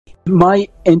My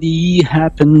NDE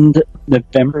happened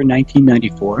November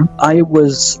 1994. I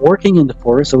was working in the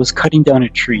forest. I was cutting down a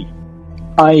tree.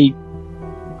 I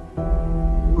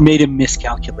made a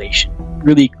miscalculation,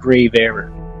 really grave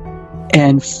error.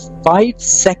 And 5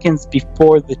 seconds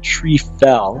before the tree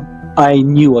fell, I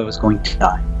knew I was going to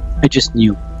die. I just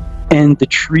knew. And the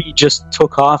tree just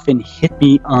took off and hit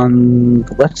me on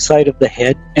the left side of the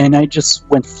head, and I just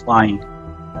went flying.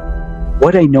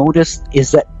 What I noticed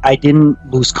is that I didn't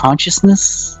lose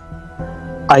consciousness.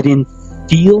 I didn't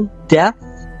feel death.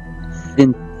 I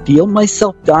didn't feel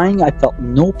myself dying. I felt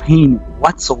no pain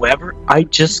whatsoever. I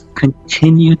just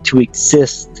continued to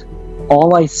exist.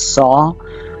 All I saw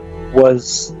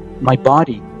was my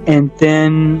body. And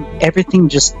then everything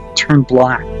just turned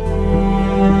black.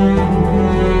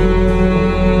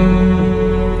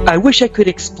 I wish I could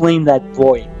explain that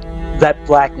void, that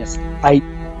blackness.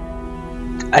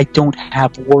 I don't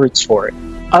have words for it.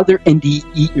 Other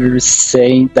NDEers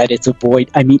say that it's a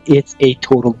void. I mean, it's a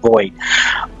total void.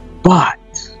 But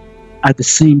at the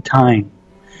same time,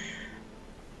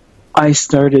 I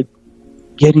started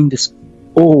getting this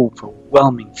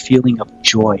overwhelming feeling of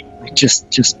joy. Like just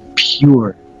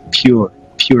pure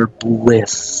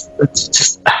bliss. It's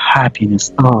just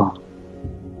happiness. Oh.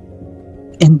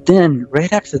 And then,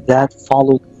 right after that,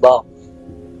 followed love.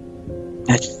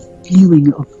 That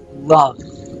feeling of love.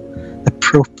 The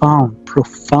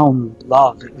profound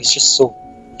love. It was just so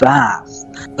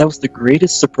vast. That was the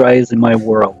greatest surprise in my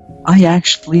world. I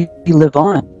actually live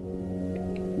on.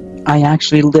 I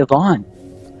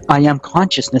am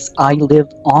consciousness. I live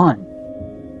on.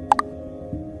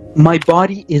 My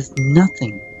body is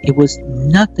nothing. It was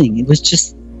nothing. It was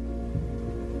just...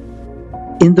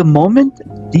 In the moment,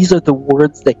 these are the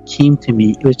words that came to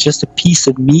me. It was just a piece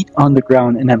of meat on the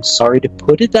ground, and I'm sorry to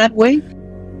put it that way,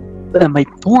 but in my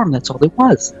form, that's all it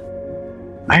was.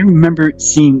 I remember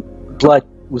seeing blood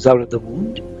was out of the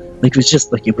wound. Like, it was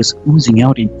just like it was oozing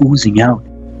out. And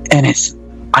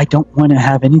I don't want to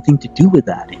have anything to do with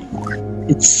that anymore.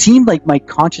 It seemed like my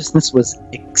consciousness was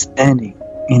expanding.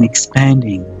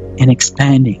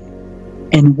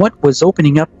 And what was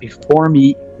opening up before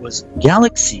me was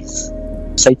galaxies.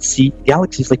 I'd see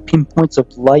galaxies like pinpoints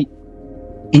of light,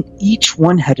 and each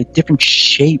one had a different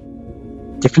shape,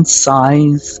 different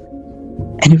size,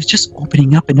 and it was just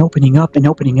opening up. And at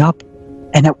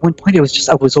one point, I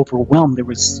was overwhelmed. There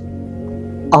was,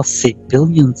 I'll say,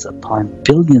 billions upon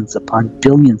billions.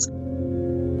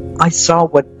 I saw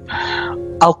what,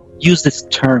 I'll use this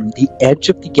term, the edge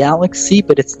of the galaxy,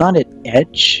 but it's not an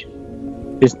edge.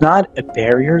 There's not a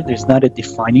barrier. There's not a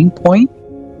defining point.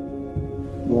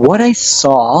 What I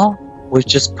saw was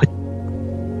just,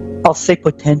 I'll say,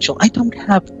 potential. I don't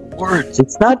have words.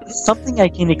 It's not something I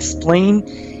can explain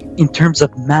in terms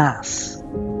of mass.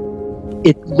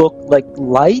 It looked like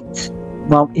light.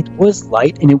 Well, it was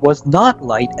light, and it was not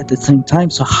light at the same time.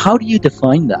 So how do you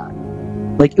define that?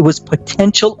 Like, it was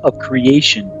potential of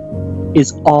creation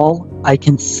is all I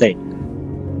can say.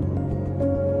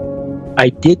 I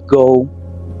did go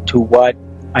to what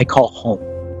I call home.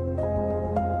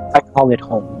 I call it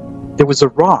home. There was a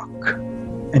rock,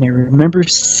 and I remember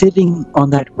sitting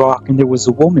on that rock, and there was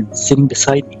a woman sitting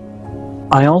beside me.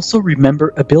 I also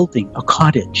remember a building, a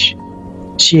cottage.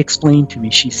 She explained to me,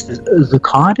 she said, the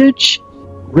cottage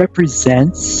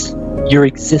represents your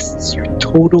existence, your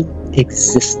total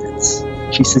existence.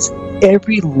 She says,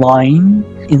 every line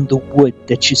in the wood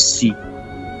that you see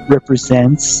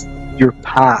represents your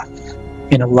path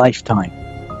in a lifetime.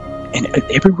 And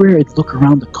everywhere I'd look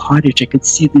around the cottage, I could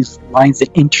see these lines that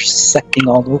intersecting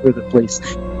all over the place.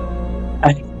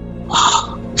 And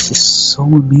wow, this is so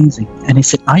amazing. And I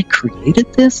said, I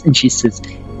created this? And she says,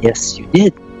 yes, you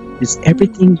did. Because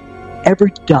everything ever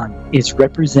done is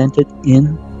represented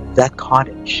in that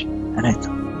cottage. And I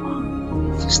thought,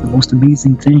 wow, this is the most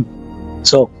amazing thing.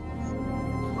 So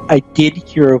I did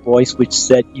hear a voice which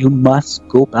said, you must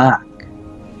go back.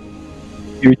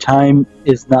 Your time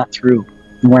is not through.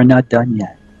 You are not done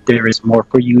yet. There is more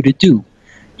for you to do.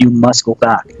 You must go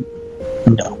back.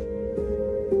 No.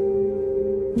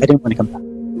 I didn't want to come back.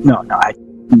 No,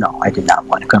 I did not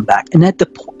want to come back. And at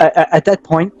that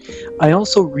point, I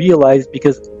also realized,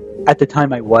 because at the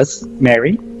time I was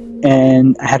married,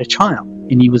 and I had a child,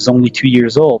 and he was only 2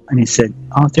 years old, and I said,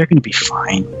 oh, they're going to be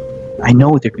fine. I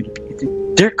know they're going to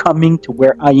be. They're coming to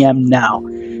where I am now.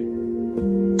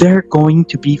 They're going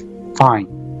to be fine.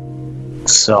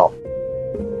 So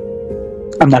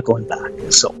I'm not going back.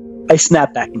 So I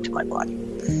snapped back into my body.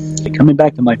 Coming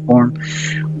back to my form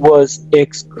was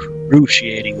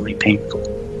excruciatingly painful.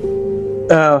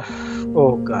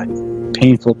 Oh God,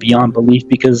 painful beyond belief,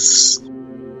 because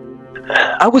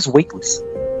I was weightless.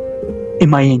 in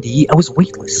my NDE, I was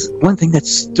weightless. One thing that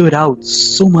stood out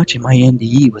so much in my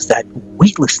NDE was that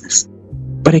weightlessness.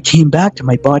 But I came back to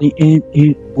my body and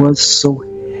it was so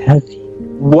heavy.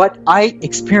 What I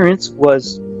experienced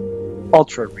was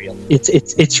ultra real.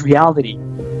 It's reality.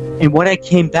 And what I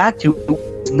came back to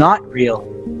was not real.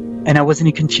 And I was in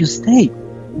a confused state.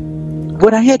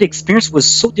 What I had experienced was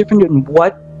so different than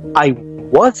what I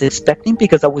was expecting,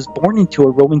 because I was born into a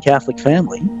Roman Catholic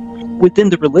family. Within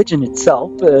the religion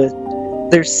itself,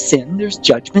 there's sin, there's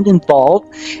judgment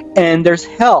involved, and there's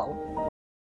hell.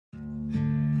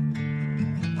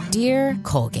 Dear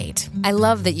Colgate, I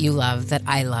love that you love that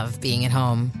I love being at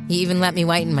home. You even let me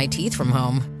whiten my teeth from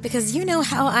home. Because you know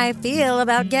how I feel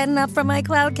about getting up from my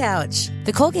cloud couch.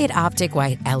 The Colgate Optic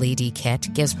White LED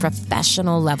Kit gives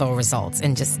professional-level results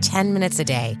in just 10 minutes a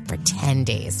day for 10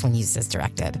 days when used as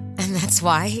directed. And that's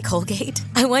why, Colgate,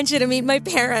 I want you to meet my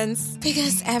parents.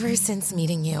 Because ever since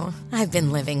meeting you, I've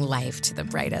been living life to the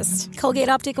brightest. Colgate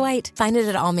Optic White. Find it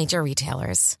at all major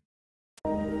retailers.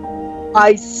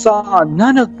 I saw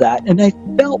none of that, and I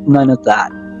felt none of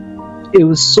that. It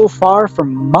was so far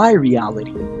from my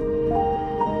reality.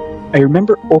 I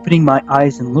remember opening my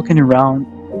eyes and looking around.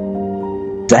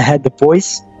 I had the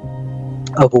voice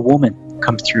of a woman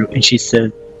come through, and she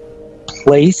said,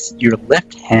 "Place your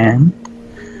left hand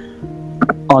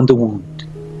on the wound."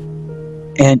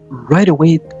 And right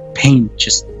away, pain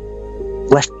just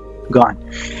left, gone.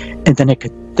 And then I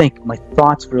could think. My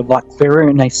thoughts were a lot clearer,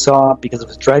 and I saw, because I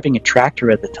was driving a tractor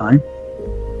at the time,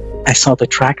 I saw the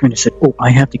tractor and I said, "Oh, I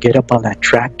have to get up on that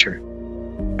tractor."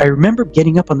 I remember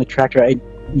getting up on the tractor. I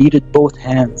needed both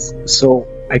hands, so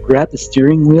I grabbed the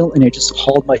steering wheel and I just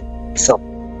hauled myself.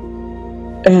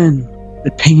 And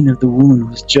the pain of the wound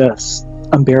was just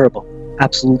unbearable,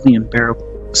 absolutely unbearable.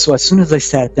 So as soon as I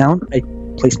sat down, I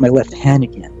placed my left hand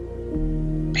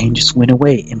again. Pain just went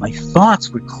away, and my thoughts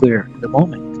were clear in the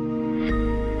moment.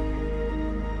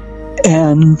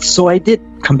 And so I did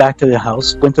come back to the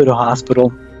house, went to the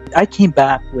hospital. I came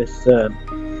back with,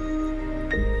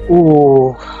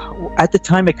 at the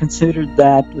time I considered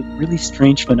that a really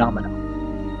strange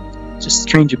phenomenon. Just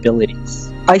strange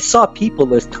abilities. I saw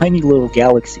people as tiny little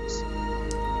galaxies.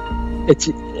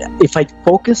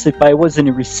 If I was in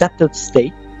a receptive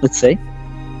state, let's say,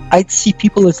 I'd see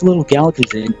people as little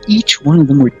galaxies, and each one of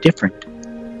them were different.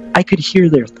 I could hear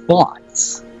their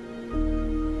thoughts.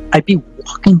 I'd be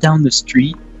walking down the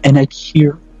street and I'd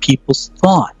hear people's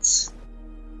thoughts.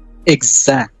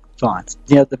 Exact thoughts.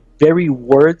 The very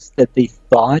words that they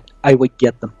thought, I would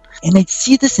get them. And I'd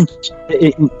see this in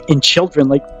children,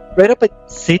 like right up,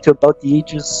 I'd say to about the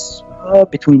ages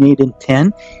between 8 and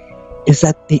 10, is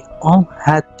that they all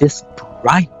had this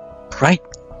bright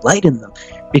light in them.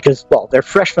 Because, well, they're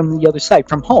fresh from the other side,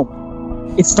 from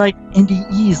home. It's like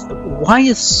NDEs. Why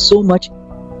is so much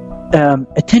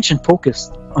attention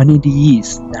focused on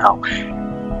NDEs now?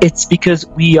 It's because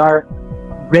we are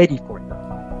ready for them,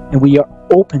 and we are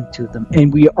open to them,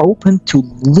 and we are open to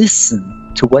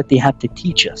listen to what they have to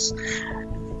teach us.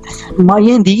 My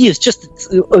NDE is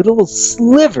just a little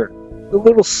sliver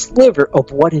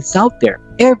of what is out there.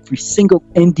 Every single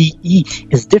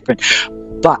NDE is different,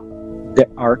 but there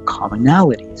are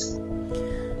commonalities.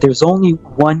 There's only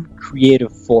one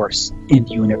creative force in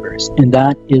the universe, and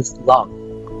that is love.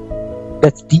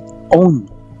 That's the only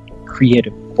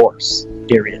creative force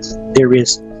there is. There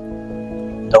is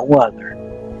no other.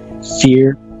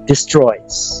 Fear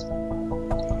destroys.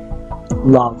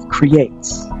 Love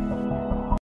creates.